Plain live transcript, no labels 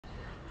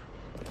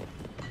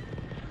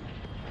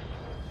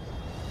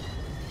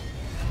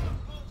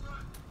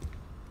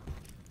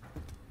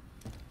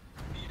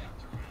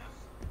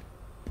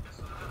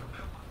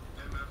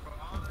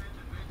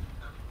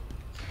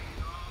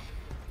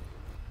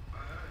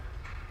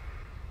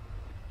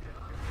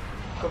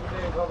Couple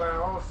days go by, I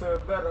don't feel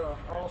better.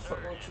 I don't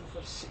fuck with you for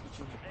the shit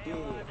you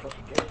did.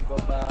 Couple days go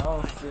by, I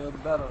don't feel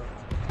better.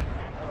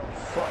 I don't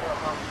fuck up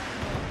my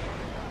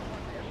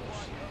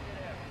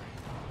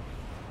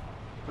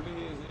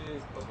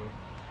Please,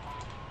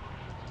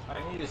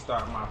 I need to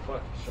start my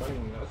fucking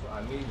stream. That's what I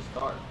need to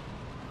start.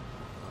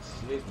 I'm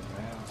slipping,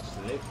 man. I'm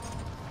slipping.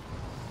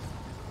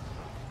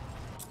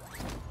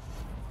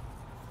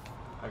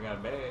 I got a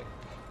bag.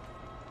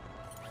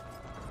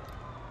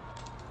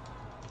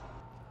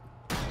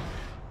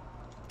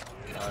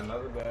 Got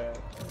another bag.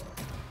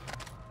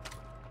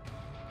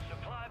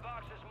 Supply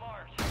boxes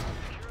marked.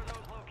 Secure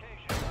those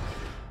locations.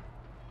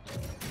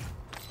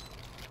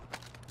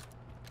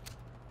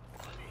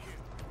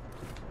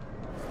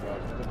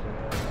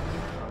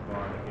 I'm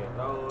going to get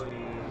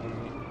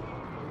loaded.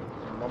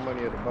 My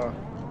money at the bar.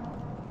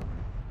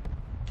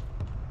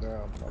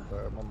 Damn, my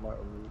bad. My mic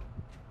rude.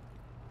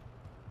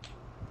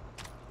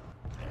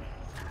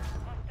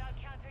 Hostile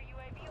counter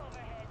UAV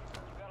overhead.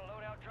 You got a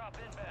loadout drop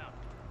inbound.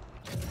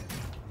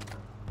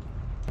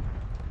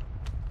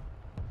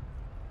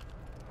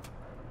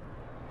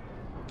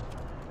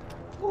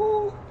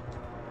 Ooh.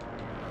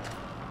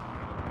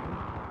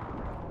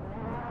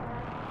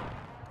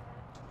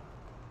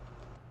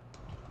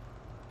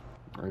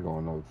 I ain't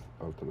going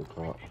up to the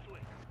top.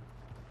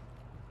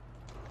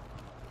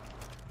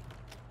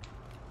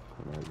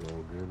 Can I go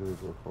get it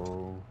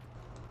before?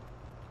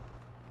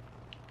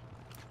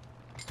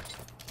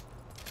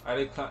 Are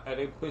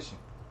they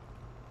pushing?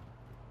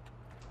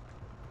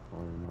 I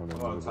don't know.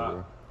 Come on, top.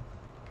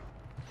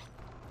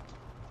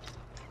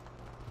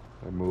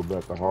 They moved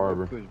back to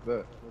harbor. Push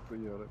back.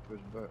 Yeah, they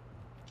push back.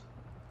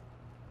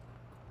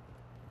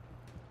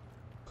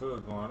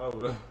 Could going over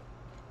there.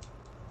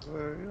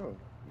 Well, yeah.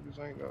 Niggas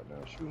ain't got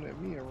down shooting at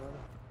me and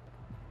running.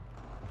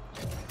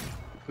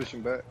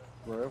 Pushing back,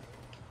 wherever.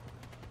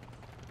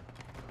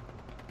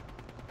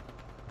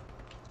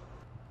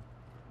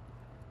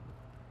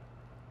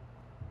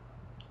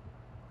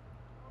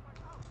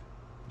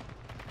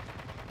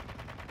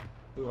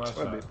 That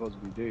bitch supposed to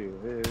be dead.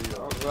 Hell yeah.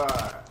 Oh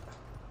god.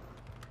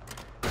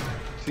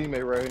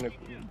 Teammate right in the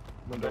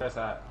window. Grass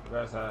hot.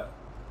 Grass hot.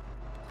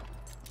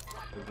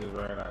 It just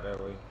ran out that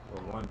way.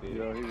 Or one did.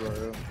 Yeah, he right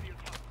here.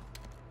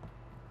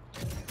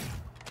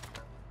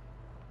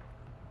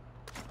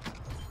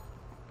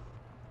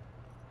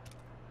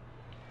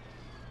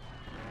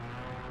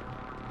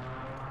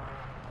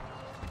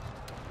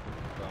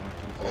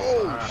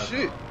 Oh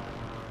shit!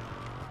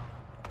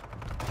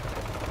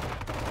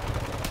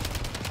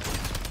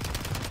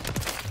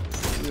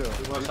 Yeah,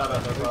 one shot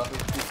at the top.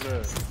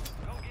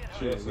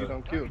 Shit, he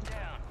don't kill him.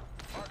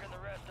 Marking the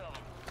rest of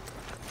them.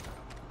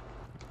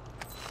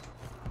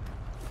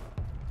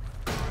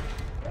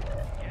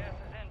 Gas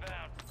is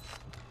inbound.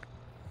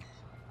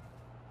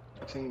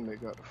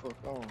 Teammate got the fuck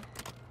on.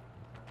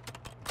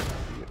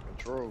 He in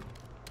control.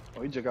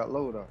 Oh, he just got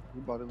load out. He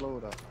bought his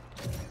load out.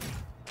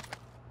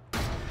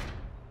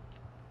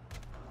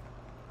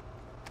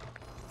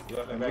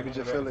 Yeah, And nigga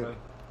just fell in.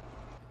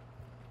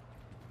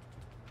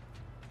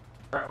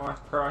 Crack one.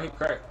 Carl, he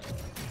cracked.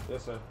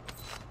 Yes, sir.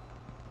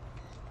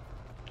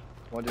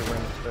 One just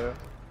ran upstairs.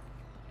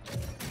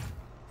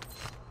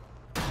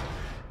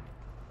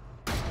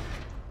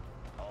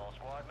 All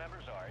squad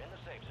members are in the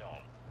safe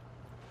zone.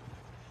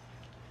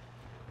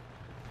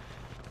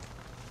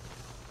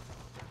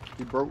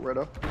 He broke right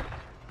up.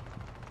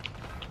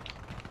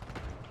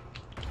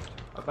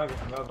 I think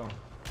it's another one.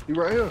 He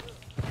right here.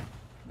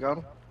 Got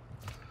him.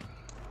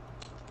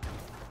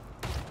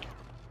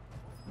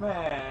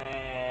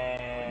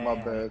 Man. My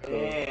bad, cuz.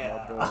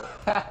 Yeah. My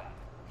bad.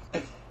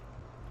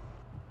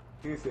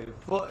 He said,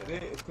 fuck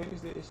that.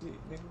 Finish that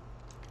shit, nigga.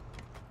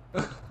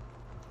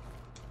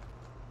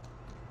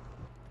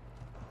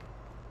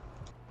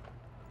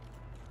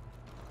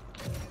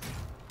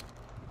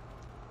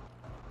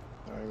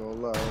 I ain't gonna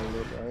lie, I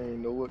ain't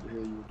know what the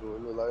hell you were doing.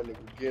 You look like a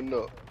nigga getting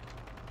up.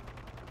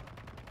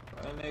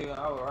 That nigga, I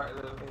was right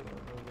there.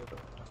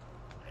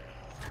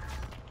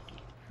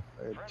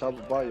 Hey, top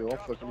of bio, I'm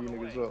fucking these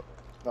niggas up.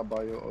 Not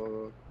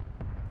bio,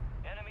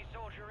 Enemy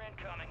soldier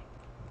incoming.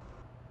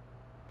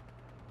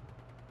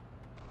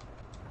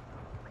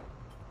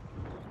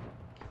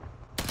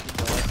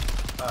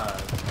 God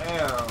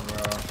damn,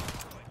 bro.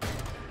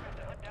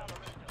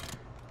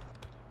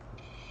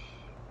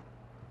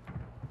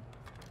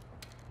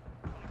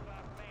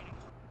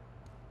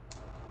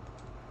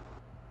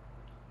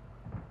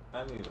 I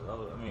need a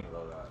load. I mean,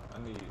 load out. I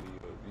need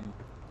UAV.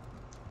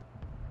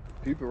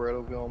 people right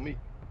over here on me.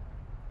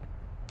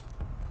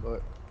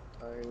 But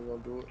I ain't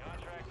gonna do it.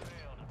 Contract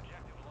failed.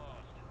 Objective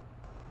lost.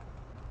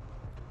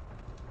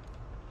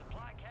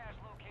 Supply cache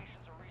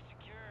locations are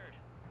resecured.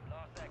 We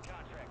lost that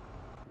contract.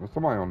 There's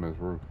somebody on this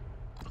roof.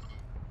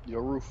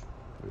 Your roof.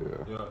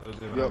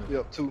 Yeah.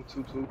 Yep, two.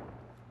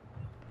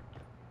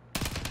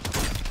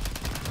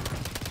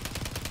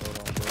 Hold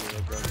on,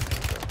 brother.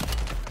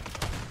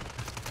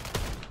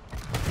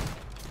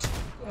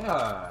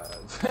 God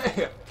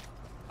damn.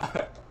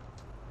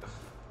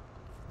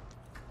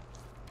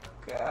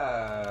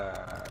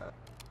 God.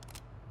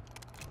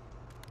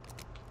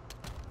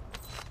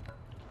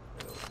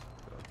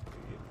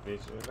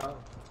 bitch, you know?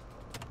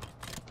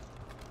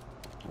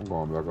 I'm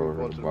going back Nigga over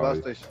going to to the the buy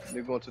body. station.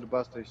 Nigga going to the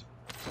buy station.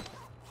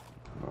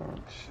 Nah.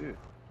 Shit.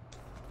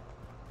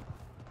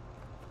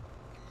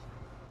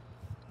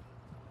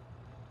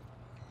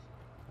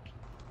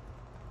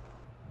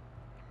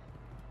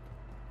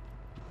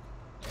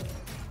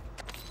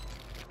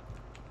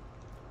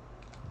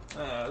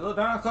 Look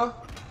down, cuz.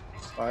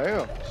 I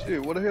am.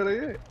 Shit, where the hell they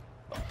at?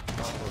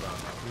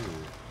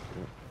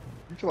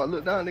 You talking about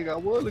look down, nigga? I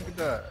was looking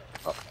down.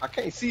 I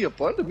can't see up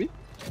under me.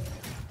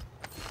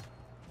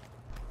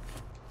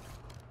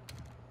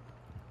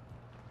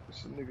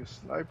 This nigga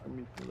sniping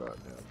me from right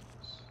now.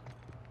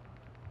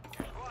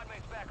 Your squad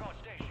mates back on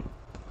station.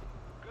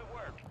 Good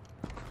work.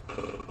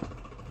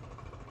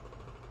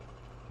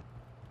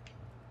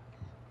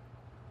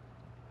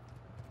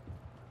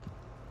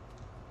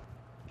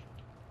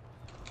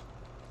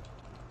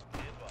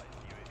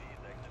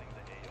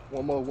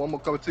 One more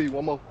coming to you,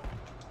 one more.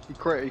 He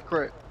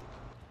cracked.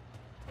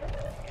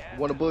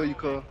 One above you,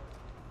 cuz.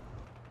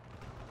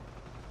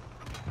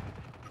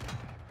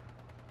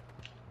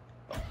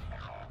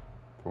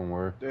 From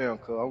where? Damn,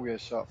 cuz, I'm getting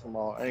shot from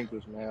all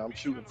angles, man. I'm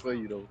shooting for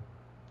you, though.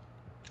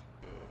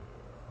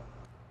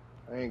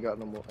 I ain't got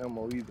no more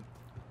ammo either.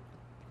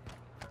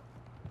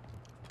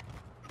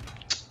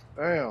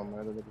 Damn,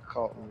 man, that nigga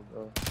caught me,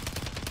 bro.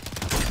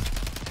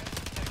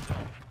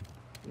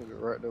 Nigga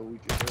right there, we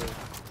can hear.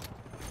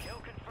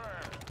 Kill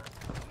confirmed.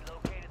 We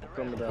located the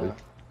Coming rest. down.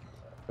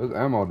 There's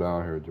ammo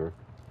down here, Joe.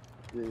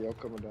 Yeah, I'm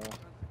coming down.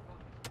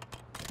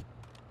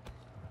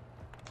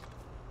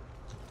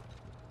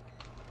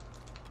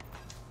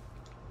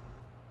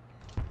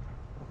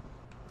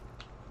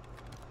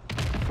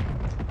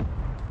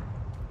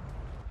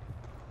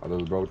 I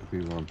just broke the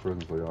people in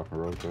prison so y'all can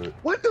rotate.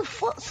 What the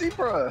fuck? See,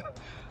 bruh,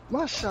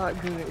 my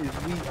shotgun is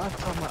weak. I'm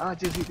talking about I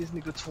just hit this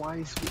nigga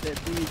twice with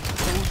that big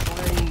close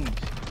range.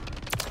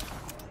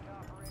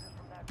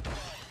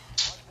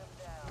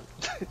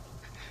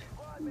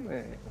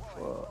 Man,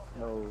 fuck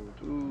no,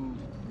 dude.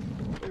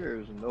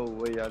 There's no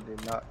way I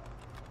did not.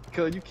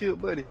 Cuz you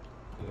killed Buddy.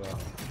 Yeah.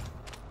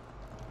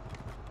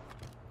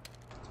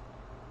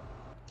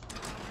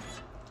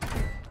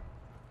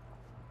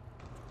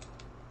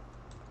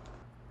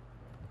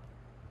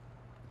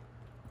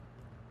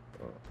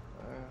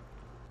 Man.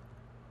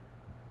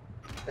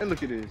 And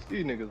look at this.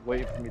 These niggas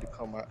waiting for me to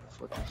come out the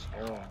fucking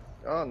storm.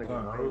 Y'all niggas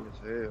On the lame roof. as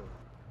hell.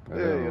 Yeah,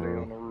 Yeah, they yeah, on they the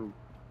roof. on the roof.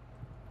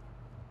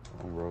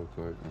 I'm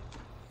rotating.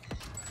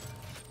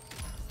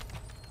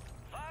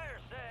 Fire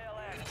sale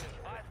active.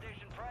 Buy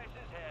station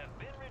prices have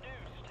been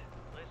reduced.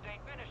 List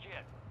ain't finished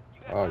yet.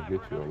 You got I'll time get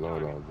for you a another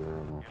loadout, target.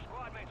 there. Your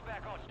squad mates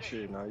back on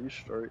station. Shit, now you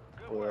straight.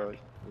 Good Well, work.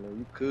 I mean,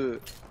 you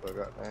could, but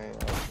goddamn,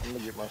 I'm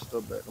gonna get my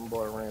stuff back. Them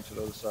boys ran to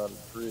the other side of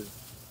the prison.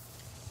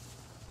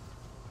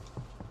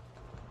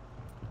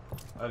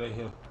 Oh, they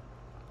here.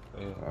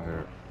 They here. I hear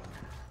it.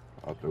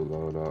 I threw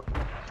loadout.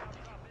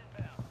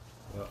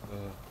 Yeah,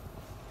 yeah.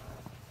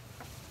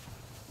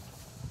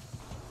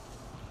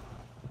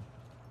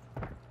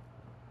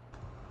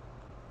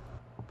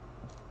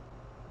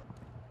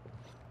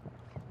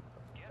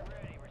 Get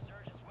ready.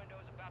 Resurgence window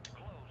is about to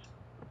close.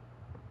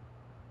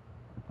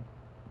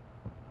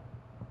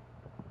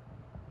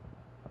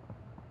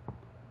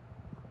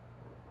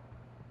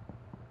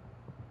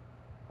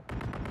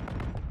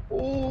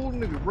 Oh,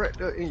 nigga, right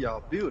there in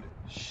y'all building.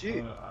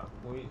 Shit.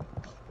 Wait.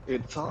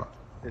 At the top.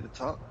 At the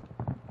top.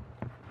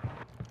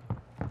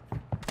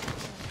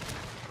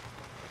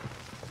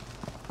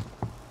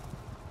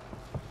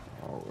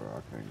 Oh, well,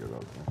 I can't get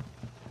up there.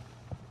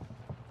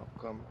 I'm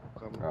coming.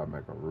 Gotta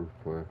make a roof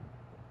play.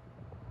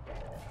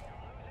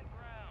 Losing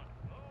ground.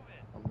 Move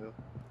it. I'm here.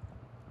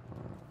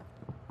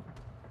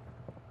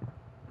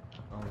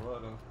 I'm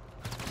running.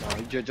 Nah,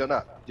 he just jumped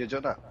out.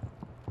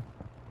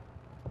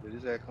 Let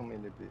his ass come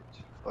in there,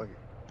 bitch. Fuck it.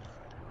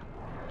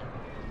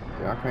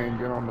 Yeah, I can't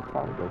get on the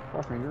top of the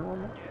fucking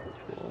urinal.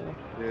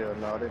 Yeah,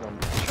 nah, they don't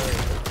be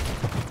trained.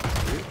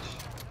 Bitch.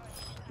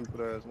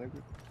 Stupid ass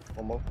nigga.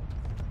 One more.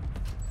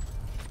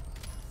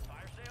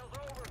 Fire sale's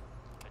over.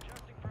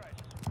 Adjusting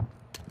prices.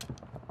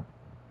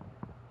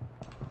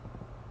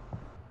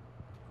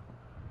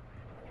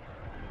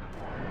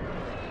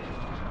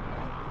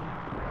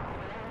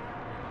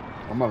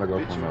 I'm gonna go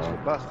Bitch, from you went to the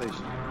bus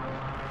station.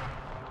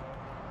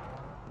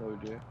 No,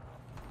 he did.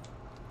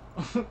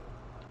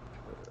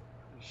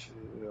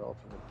 Shit, off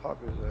in the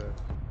pop his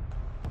ass.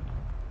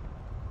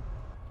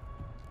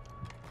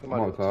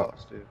 Somebody on on top. top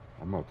still.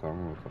 I'm up top.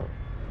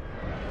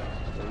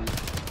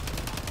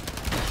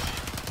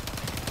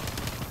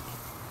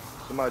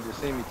 Somebody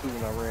just seen me too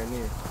when I ran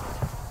in.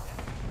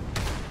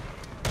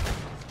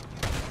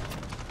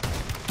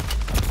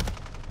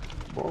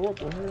 Boy, what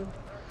the hell?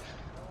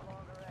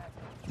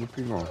 What's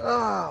he going?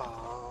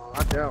 Ah,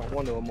 I downed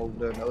one of them over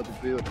there in the other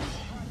building.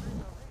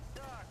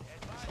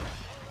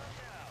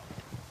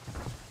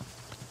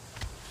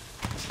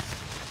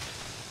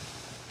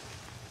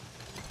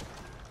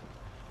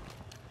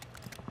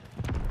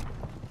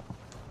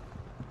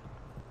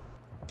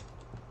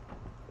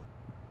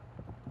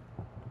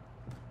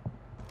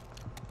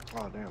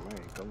 Oh damn, I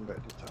ain't coming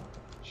back this time.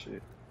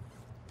 Shit.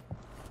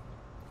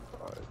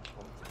 Alright.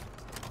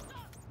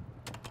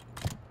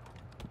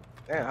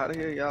 Damn, how the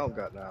hell y'all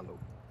got down though?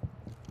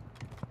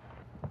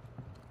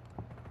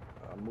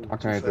 I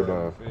came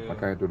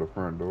through the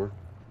front door.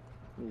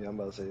 Yeah, I'm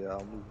about to say y'all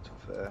moving too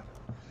fast.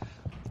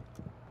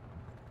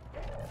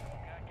 Got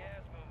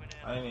gas moving in.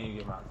 I didn't even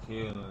get my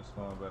kill in this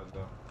one, better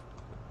go.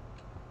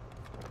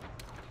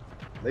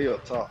 They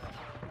up top.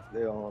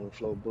 They on the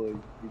floor, boy.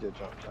 You just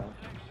jumped down.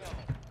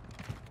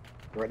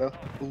 Right there.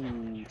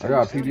 Ooh, I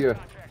got a PDF.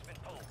 Contract's been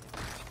pulled.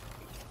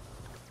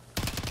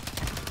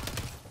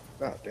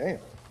 God damn.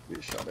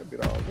 Bitch shot that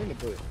bit all in the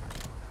butt.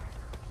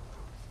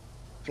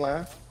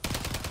 Flying.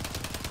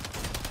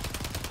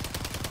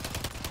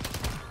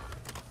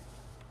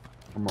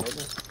 Come on.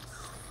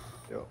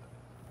 Yo.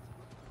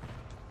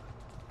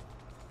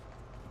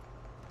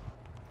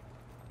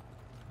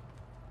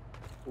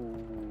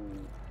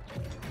 Ooh.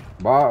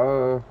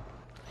 Bye,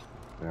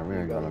 yeah, we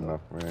ain't got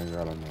enough. We ain't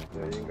got enough.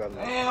 Yeah, you ain't got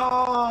enough.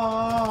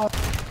 Damn!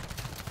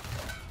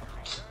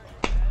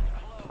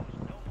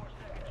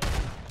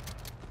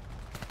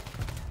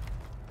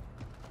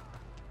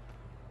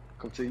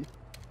 Come to you.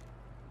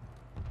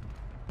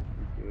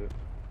 You good.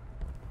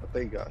 I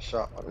think he got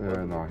shot by the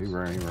Yeah, no, he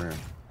ran.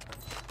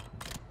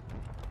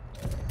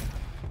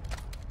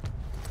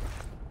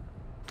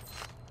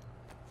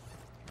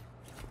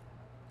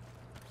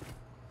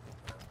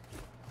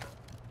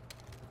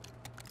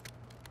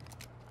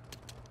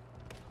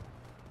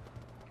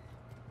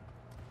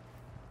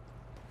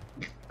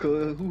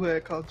 Cause who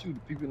had caught you? The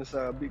people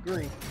inside Big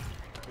Green.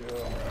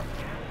 Yeah.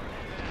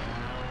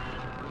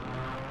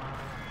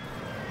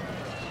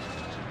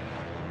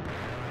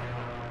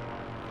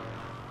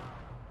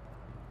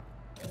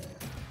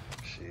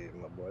 Shit,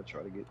 my boy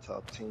try to get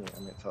top 10. I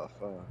mean top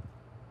 5.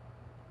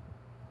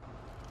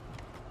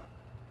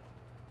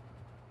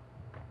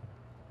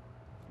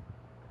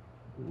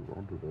 Ooh,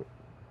 don't do that.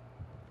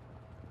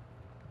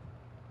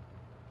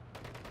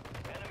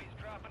 Enemies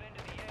dropping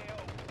into the AO.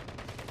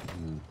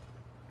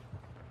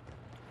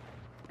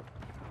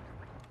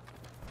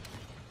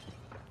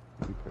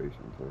 Be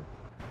patient, sir.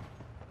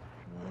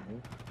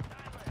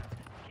 Time left.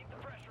 Keep the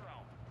pressure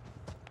on.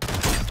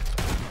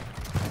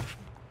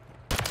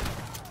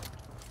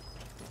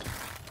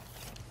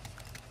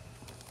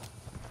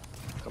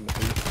 Coming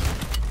through.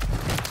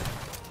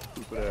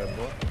 Stupid ass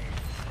boy.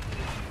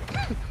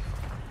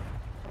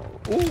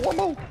 Ooh, one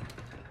more.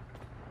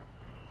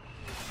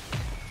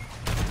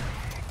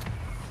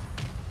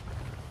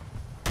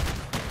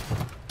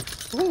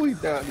 Ooh, he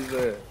down his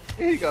ass.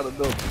 He got a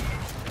double.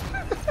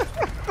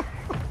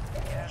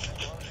 Gas is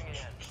closing in.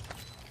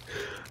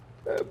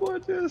 That boy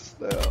just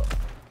snapped.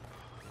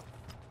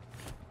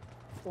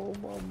 Oh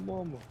my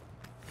mama.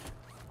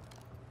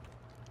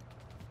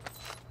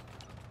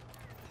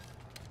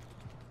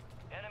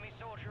 Enemy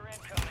soldier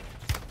incoming.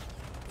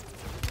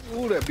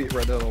 Ooh, that bit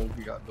right there don't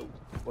we got no.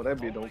 Well, that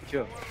bit don't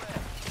kill.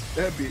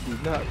 That bit do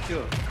not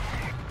kill.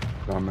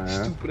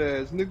 Dumbass. Stupid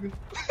ass nigga.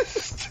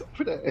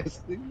 Stupid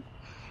ass nigga.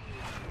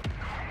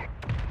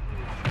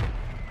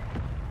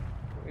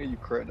 And you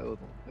crack the other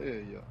one. There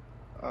you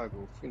go. I'll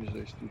go finish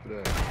that stupid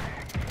ass.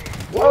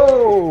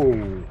 Whoa!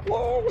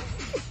 Whoa!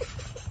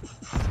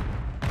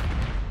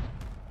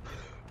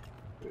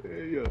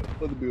 There you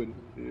go. Other building.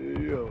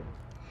 There you go.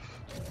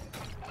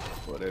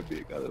 Boy, that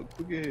bit got a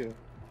quick here.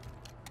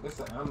 It's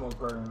an ammo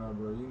card in there,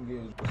 bro. You can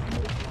get just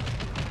smoke.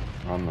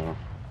 I know.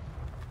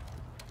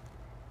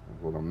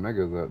 That's where them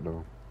niggas at,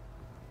 though.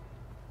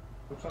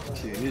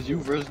 Shit, it's you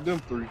versus them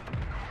three.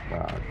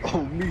 Nah,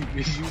 Oh, me.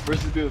 It's you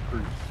versus them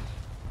three.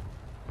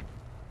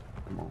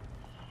 come on.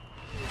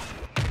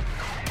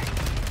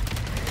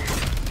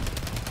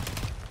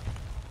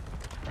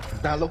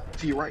 Down low,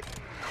 to your right.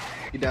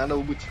 He down low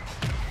with you.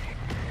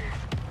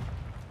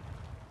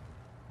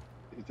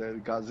 It's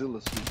that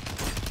Godzilla suit.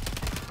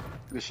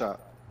 Good shot.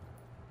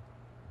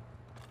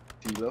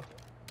 To your left.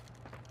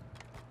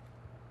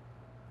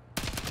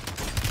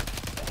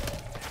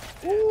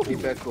 Ooh, he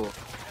back up.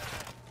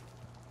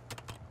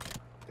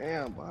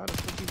 Damn, boy, how the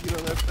fuck you get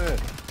on that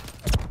fast?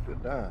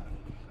 Good dime.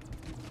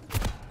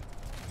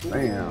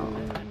 Damn.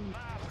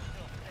 Five was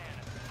still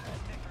standing.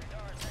 Victory's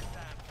ours this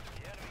time.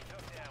 The enemy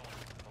took that one,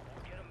 but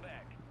we'll get them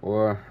back.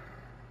 Boy.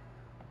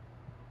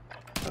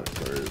 That's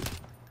crazy.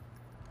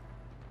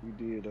 We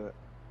did that.